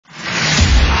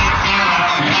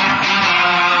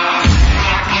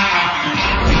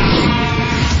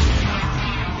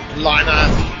Liner,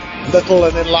 Little,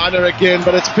 and then Liner again,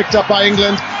 but it's picked up by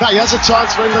England. Now he has a chance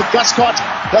for England. Gascott,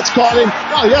 that's caught him.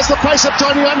 Now he has the pace of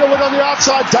Tony Underwood on the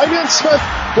outside. Damien Smith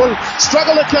will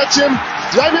struggle to catch him.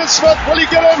 Damien Smith, will he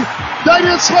get him?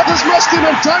 Damien Smith has missed him,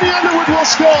 and Tony Underwood will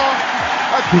score.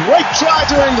 A great try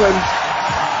to England.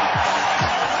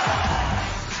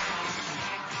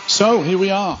 So here we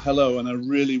are. Hello, and a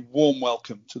really warm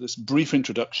welcome to this brief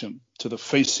introduction to the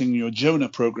Facing Your Jonah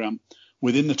program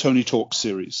within the Tony Talk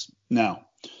series. Now,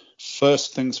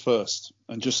 first things first,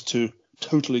 and just to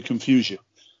totally confuse you,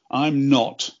 I'm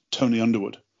not Tony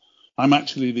Underwood. I'm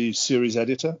actually the series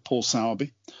editor, Paul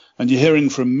Sowerby, and you're hearing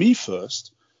from me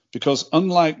first because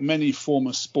unlike many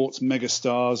former sports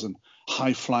megastars and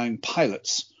high-flying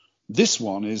pilots, this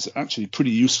one is actually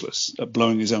pretty useless at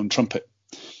blowing his own trumpet,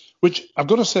 which I've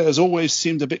got to say has always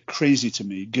seemed a bit crazy to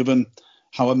me, given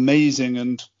how amazing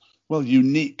and, well,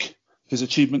 unique his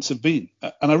achievements have been.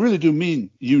 And I really do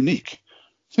mean unique.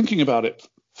 Thinking about it,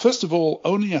 first of all,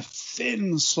 only a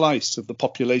thin slice of the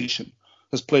population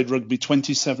has played rugby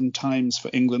 27 times for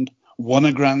England, won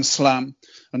a Grand Slam,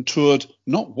 and toured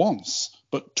not once,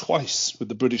 but twice with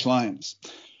the British Lions.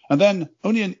 And then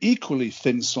only an equally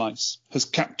thin slice has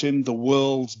captained the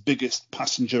world's biggest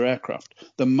passenger aircraft,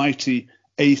 the mighty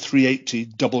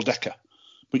A380 double-decker.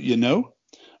 But you know,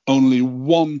 only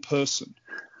one person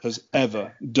has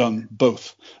ever done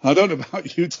both. I don't know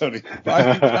about you, Tony, but I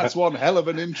think that's one hell of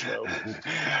an intro.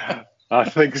 I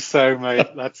think so, mate.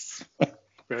 That's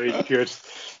very good.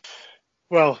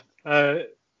 Well,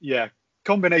 yeah,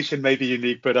 combination may be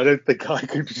unique, but I don't think I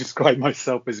could describe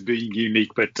myself as being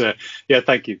unique. But yeah,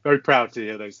 thank you. Very proud to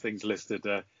hear those things listed.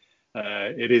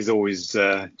 It is always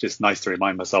just nice to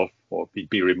remind myself or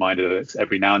be reminded of it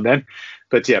every now and then.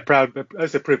 But yeah, proud.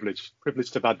 It's a privilege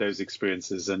to have had those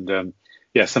experiences, and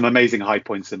yeah, some amazing high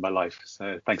points in my life.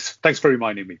 So thanks for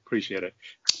reminding me. Appreciate it.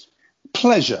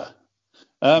 Pleasure.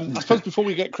 I suppose before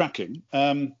we get cracking,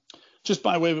 just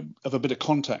by way of a bit of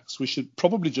context, we should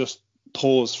probably just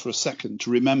pause for a second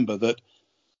to remember that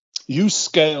you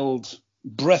scaled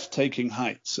breathtaking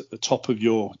heights at the top of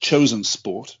your chosen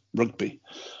sport, rugby,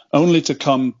 only to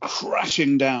come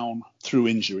crashing down through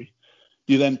injury.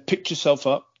 You then picked yourself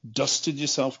up, dusted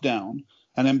yourself down,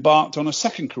 and embarked on a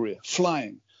second career,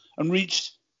 flying, and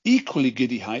reached equally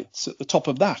giddy heights at the top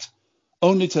of that,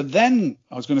 only to then,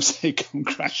 I was going to say come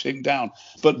crashing down,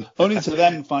 but only to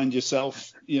then find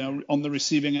yourself, on the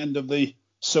receiving end of the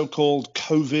so-called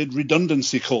COVID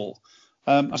redundancy call.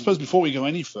 I suppose before we go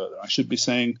any further, I should be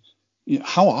saying,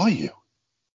 how are you?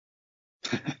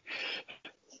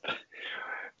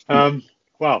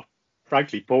 Well,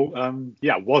 frankly, Paul,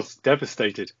 yeah, I was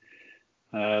devastated.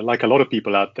 Like a lot of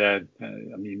people out there,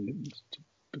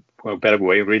 well, better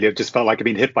way, really. It just felt like I'd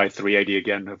been hit by 380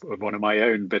 again of one of my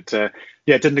own. But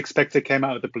yeah, didn't expect it came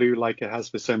out of the blue like it has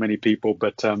for so many people.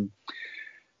 But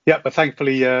yeah, but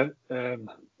thankfully, yeah,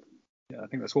 I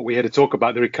think that's what we're here to talk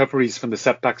about, the recoveries from the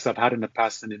setbacks I've had in the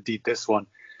past, and indeed this one.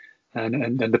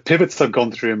 And the pivots I've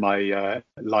gone through in my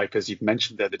life, as you've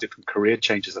mentioned there, the different career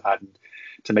changes I've had, and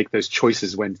to make those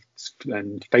choices when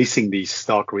facing these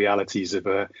stark realities of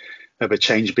a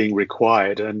change being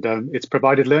required. And it's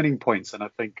provided learning points. And I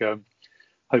think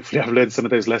hopefully I've learned some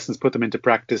of those lessons, put them into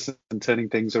practice and turning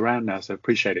things around now. So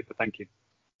appreciate it. But thank you.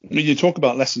 You talk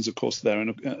about lessons, of course, there.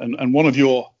 And one of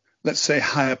your, let's say,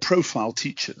 higher profile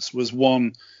teachers was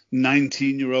one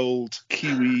 19-year-old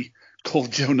Kiwi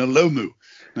called Jonah Lomu.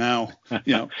 Now,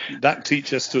 that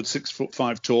teacher stood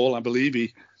 6'5" tall, I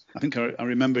believe. I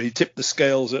remember he tipped the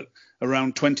scales at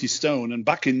around 20 stone, and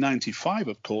back in 95,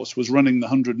 of course, was running the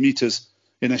 100 meters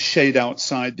in a shade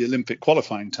outside the Olympic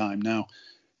qualifying time. Now,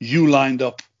 you lined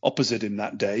up opposite him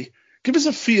that day. Give us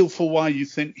a feel for why you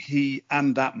think he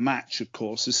and that match, of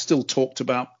course, is still talked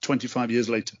about 25 years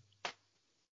later.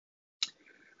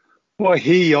 Well,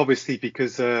 he obviously,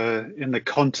 because in the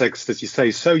context, as you say,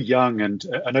 so young and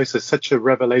also such a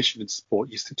revelation in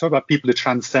sport. You talk about people who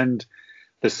transcend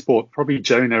the sport. Probably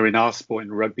Jonah in our sport,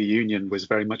 in rugby union, was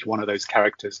very much one of those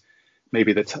characters.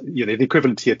 Maybe the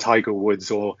equivalent to your Tiger Woods,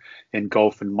 or in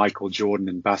golf and Michael Jordan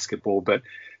in basketball. But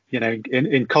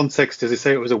in context, as I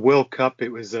say, it was a World Cup.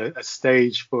 It was a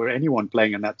stage for anyone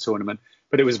playing in that tournament.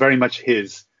 But it was very much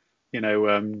his.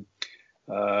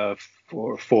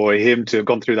 For him to have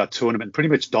gone through that tournament, pretty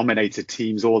much dominated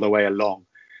teams all the way along.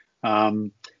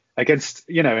 Against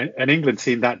an England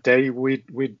team that day,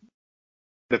 we'd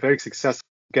a very successful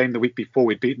game the week before.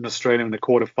 We'd beaten Australia in the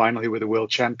quarterfinal, who were the world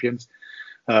champions.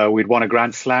 We'd won a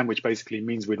Grand Slam, which basically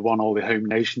means we'd won all the home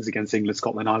nations against England,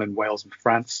 Scotland, Ireland, Wales, and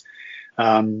France.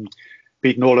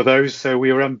 Beaten all of those, so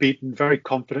we were unbeaten. Very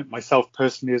confident, myself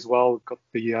personally as well. Got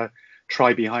the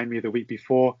try behind me the week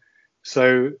before.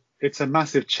 So it's a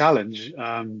massive challenge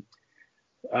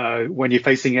when you're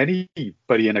facing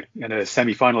anybody in a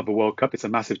semi-final of a World Cup. It's a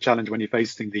massive challenge when you're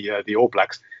facing the All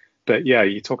Blacks. But yeah,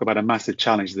 you talk about a massive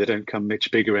challenge. They don't come much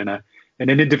bigger in an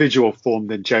individual form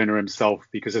than Jonah himself,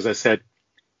 because as I said,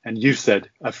 and you said,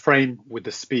 a frame with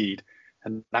the speed,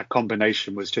 and that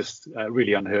combination was just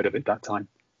really unheard of at that time.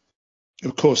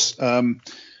 Of course,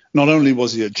 not only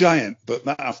was he a giant, but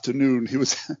that afternoon he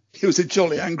was a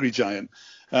jolly angry giant.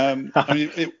 I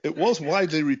mean, it was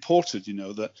widely reported,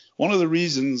 that one of the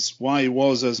reasons why he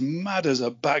was as mad as a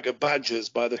bag of badgers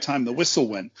by the time the whistle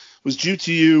went was due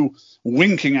to you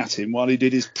winking at him while he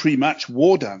did his pre-match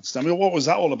war dance. I mean, what was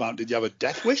that all about? Did you have a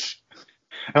death wish?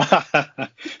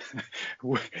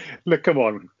 Look, come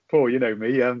on, Paul, you know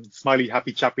me, smiley,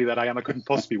 happy chappy that I am. I couldn't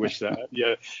possibly wish that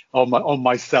on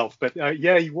myself. But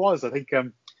yeah, he was. I think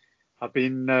I've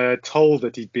been told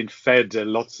that he'd been fed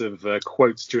lots of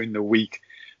quotes during the week.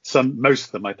 Most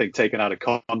of them, I think, taken out of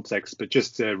context, but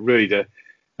just really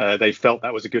they felt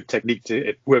that was a good technique.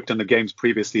 It worked on the games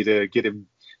previously to get him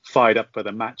fired up for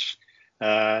the match,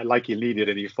 like he needed,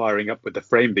 and he firing up with the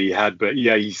frame that he had. But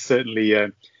yeah, he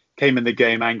certainly came in the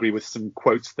game angry with some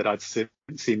quotes that I'd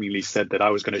seemingly said that I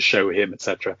was going to show him,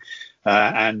 etc.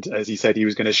 And as he said, he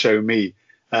was going to show me.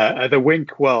 The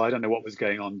wink, well, I don't know what was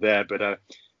going on there, but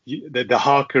the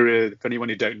haka, for anyone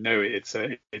who don't know, it's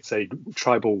a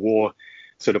tribal war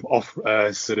sort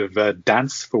of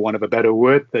dance, for want of a better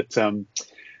word, that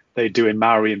they do in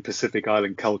Maori and Pacific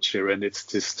Island culture, and it's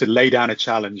just to lay down a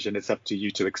challenge, and it's up to you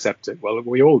to accept it. Well,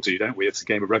 we all do, don't we? It's a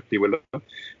game of rugby. We're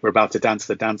about to dance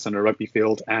the dance on a rugby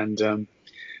field, and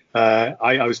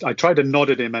I tried to nod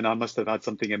at him, and I must have had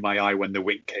something in my eye when the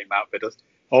wink came out. But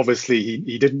obviously,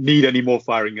 he didn't need any more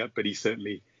firing up, but he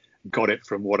certainly got it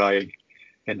from what I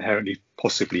inherently,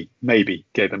 possibly, maybe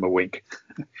gave him a wink.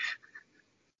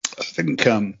 I think,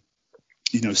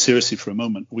 seriously for a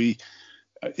moment,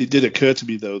 it did occur to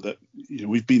me, though, that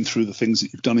we've been through the things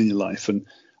that you've done in your life. And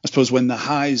I suppose when the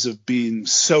highs have been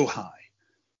so high,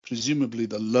 presumably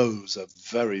the lows are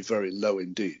very, very low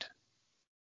indeed.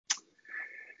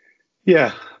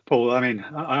 Yeah, Paul, I mean,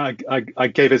 I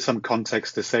gave it some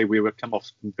context to say we were come off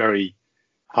some very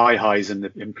high highs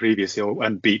in previous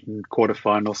unbeaten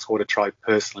quarterfinals, sort of tried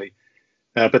personally.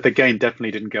 But the game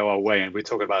definitely didn't go our way. And we're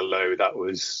talking about low. That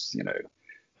was,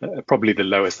 probably the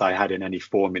lowest I had in any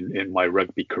form in my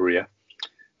rugby career.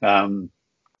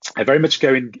 I very much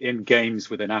go in games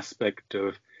with an aspect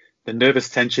of the nervous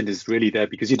tension is really there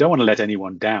because you don't want to let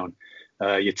anyone down,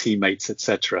 your teammates,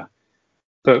 etc.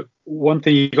 But one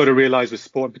thing you got to realize with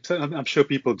sport, I'm sure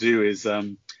people do, is,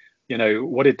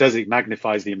 what it does, it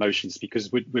magnifies the emotions,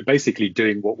 because we're basically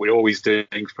doing what we're always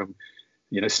doing from,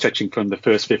 stretching from the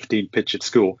first 15 pitch at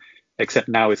school, except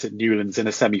now it's at Newlands in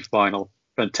a semi-final,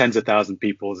 and tens of thousands of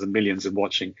people and millions are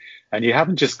watching. And you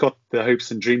haven't just got the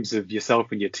hopes and dreams of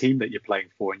yourself and your team that you're playing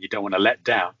for, and you don't want to let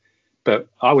down. But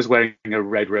I was wearing a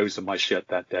red rose on my shirt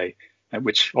that day,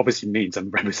 which obviously means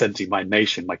I'm representing my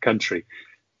nation, my country.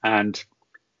 And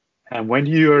when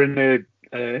you are in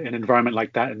an environment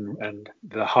like that, and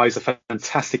the highs are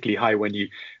fantastically high when you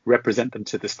represent them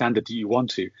to the standard that you want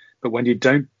to, but when you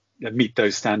don't meet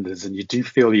those standards and you do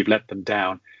feel you've let them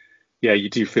down, yeah,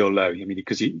 you do feel low. I mean,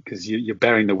 because you're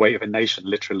bearing the weight of a nation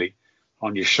literally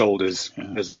on your shoulders,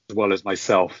 as well as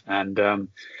myself. And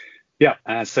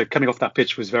so coming off that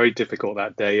pitch was very difficult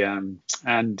that day,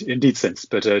 and indeed since.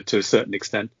 But to a certain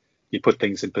extent, you put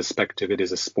things in perspective. It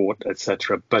is a sport,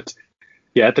 etc. But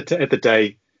yeah, at the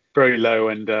day, very low.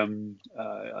 And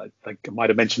I think I might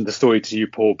have mentioned the story to you,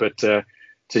 Paul, but to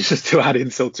add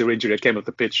insult to injury, I came off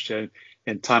the pitch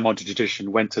in time-honored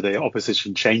tradition, went to the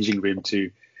opposition changing room to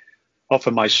offer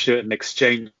my shirt in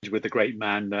exchange with the great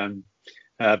man.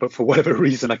 But for whatever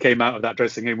reason, I came out of that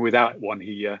dressing room without one.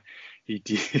 He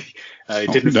didn't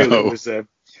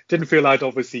feel I'd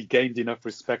obviously gained enough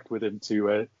respect with him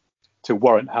to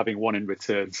warrant having one in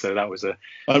return. So that was it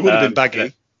would have been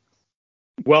baggy.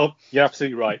 Well, you're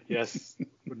absolutely right. Yes,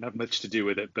 wouldn't have much to do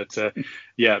with it. But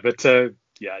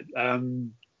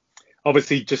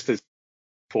obviously, just to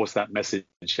force that message,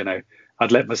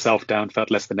 I'd let myself down,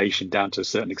 felt less the nation down to a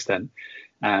certain extent,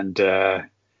 and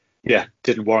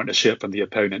didn't warrant a shirt from the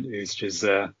opponent, who's just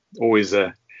always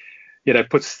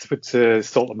puts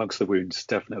salt amongst the wounds,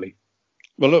 definitely.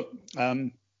 Well, look,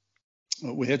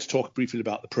 we're here to talk briefly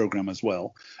about the program as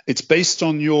well. It's based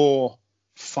on your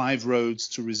 5 roads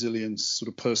to resilience sort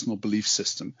of personal belief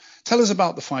system. Tell us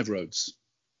about the 5 roads.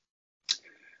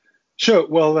 Sure.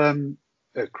 Well,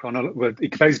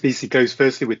 it basically goes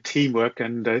firstly with teamwork,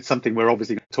 and it's something we're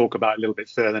obviously going to talk about a little bit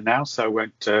further now, so I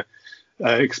won't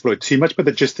explore too much, but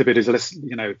the gist of it is,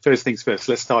 first things first,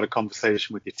 let's start a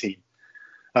conversation with your team.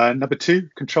 Number 2,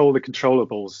 control the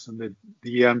controllables. And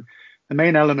the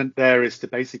main element there is to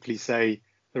basically say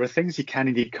there are things you can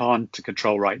and you can't to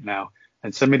control right now.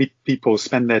 And so many people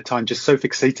spend their time just so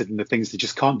fixated in the things they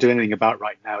just can't do anything about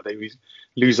right now. They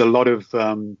lose a lot of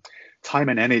time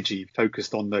and energy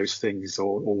focused on those things,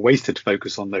 or wasted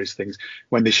focus on those things,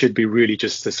 when they should be really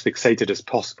just as fixated as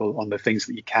possible on the things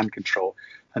that you can control.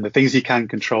 And the things you can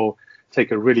control,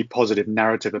 take a really positive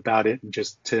narrative about it and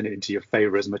just turn it into your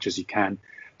favor as much as you can,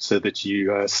 so that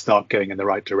you start going in the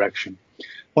right direction.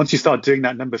 Once you start doing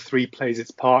that, number 3 plays its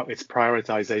part. It's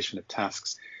prioritization of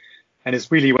tasks. And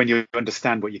it's really when you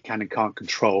understand what you can and can't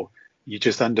control, you're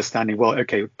just understanding, well,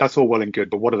 okay, that's all well and good,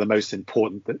 but what are the most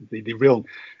important, the real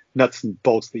nuts and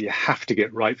bolts that you have to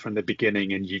get right from the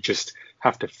beginning, and you just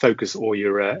have to focus all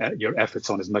your efforts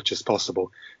on as much as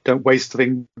possible. Don't waste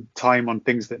time on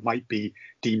things that might be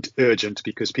deemed urgent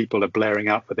because people are blaring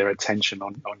out for their attention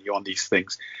on you on these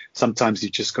things. Sometimes you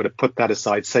just got to put that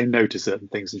aside, say no to certain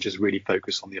things, and just really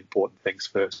focus on the important things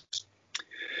first.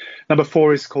 Number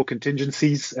 4 is called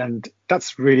contingencies, and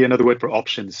that's really another word for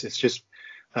options. It's just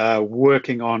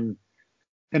working on,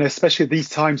 especially these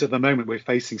times at the moment, we're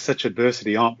facing such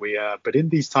adversity, aren't we? But in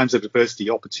these times of adversity,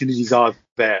 opportunities are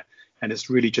there. And it's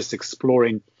really just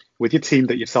exploring with your team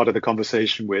that you've started the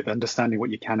conversation with, understanding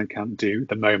what you can and can't do at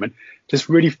the moment, just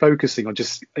really focusing on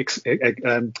just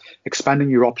expanding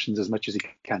your options as much as you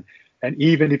can. And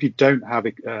even if you don't have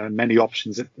many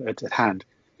options at hand,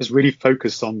 just really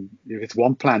focus on, if it's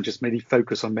one plan, just maybe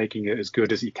focus on making it as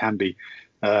good as you can be.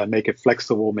 Make it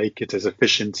flexible, make it as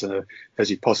efficient as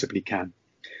you possibly can.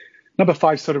 Number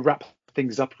 5 sort of wrap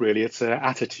things up, really. It's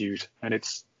attitude, and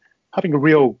it's having a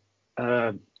real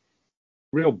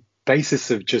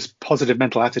basis of just positive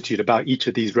mental attitude about each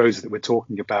of these roads that we're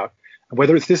talking about. And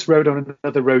whether it's this road or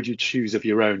another road you choose of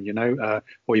your own,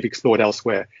 or you've explored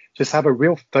elsewhere, just have a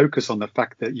real focus on the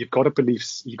fact that you've got a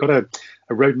belief, you've got a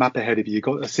roadmap ahead of you, you've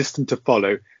got a system to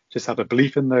follow. Just have a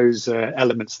belief in those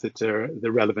elements that are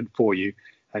relevant for you,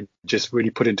 and just really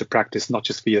put into practice, not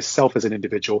just for yourself as an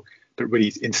individual, but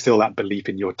really instill that belief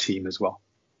in your team as well.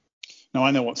 Now,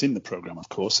 I know what's in the program, of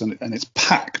course, and it's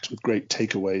packed with great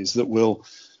takeaways that will,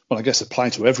 well, I guess, apply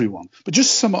to everyone. But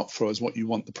just sum up for us what you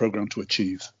want the program to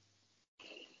achieve.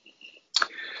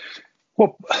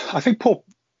 Well, I think, Paul,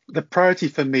 the priority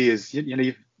for me is,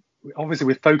 obviously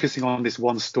we're focusing on this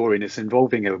one story, and it's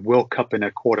involving a World Cup in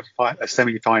a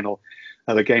semi-final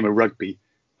of a game of rugby.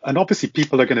 And obviously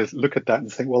people are going to look at that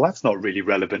and think, well, that's not really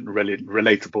relevant and really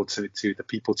relatable to the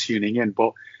people tuning in.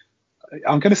 But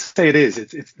I'm going to say it is.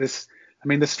 It's this. I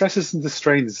mean, the stresses and the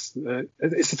strains,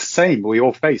 it's the same we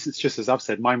all face. It's just, as I've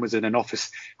said, mine was in an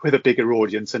office with a bigger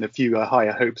audience and a few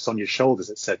higher hopes on your shoulders,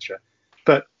 etc.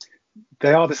 But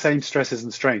they are the same stresses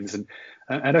and strains.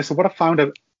 And also what I found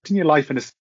out in your life in a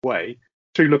way,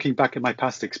 through looking back at my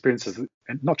past experiences,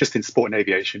 and not just in sport and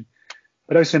aviation,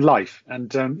 but also in life.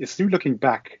 And it's through looking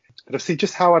back that I've seen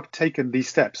just how I've taken these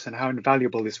steps and how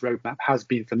invaluable this roadmap has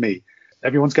been for me.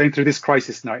 Everyone's going through this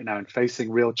crisis right now and facing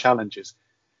real challenges.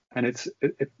 And it's,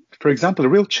 for example, a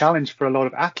real challenge for a lot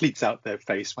of athletes out there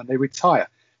face when they retire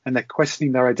and they're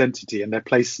questioning their identity and their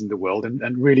place in the world,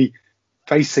 and really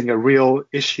facing a real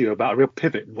issue about a real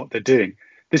pivot in what they're doing.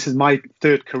 This is my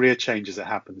 3rd career change as it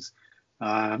happens.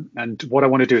 And what I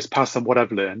want to do is pass on what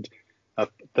I've learned,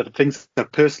 the things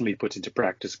I've personally put into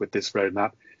practice with this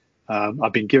roadmap.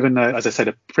 I've been given, as I said,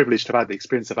 a privilege to have had the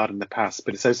experience I've had in the past,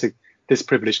 but it's also, this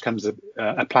privilege comes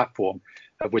a platform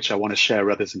of which I want to share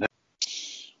others.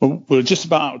 Well, we're just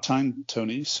about out of time,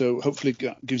 Tony, so hopefully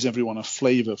it gives everyone a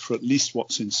flavour for at least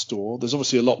what's in store. There's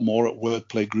obviously a lot more at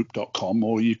wordplaygroup.com,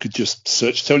 or you could just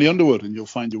search Tony Underwood and you'll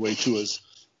find your way to us.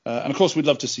 And of course, we'd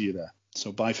love to see you there.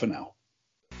 So bye for now.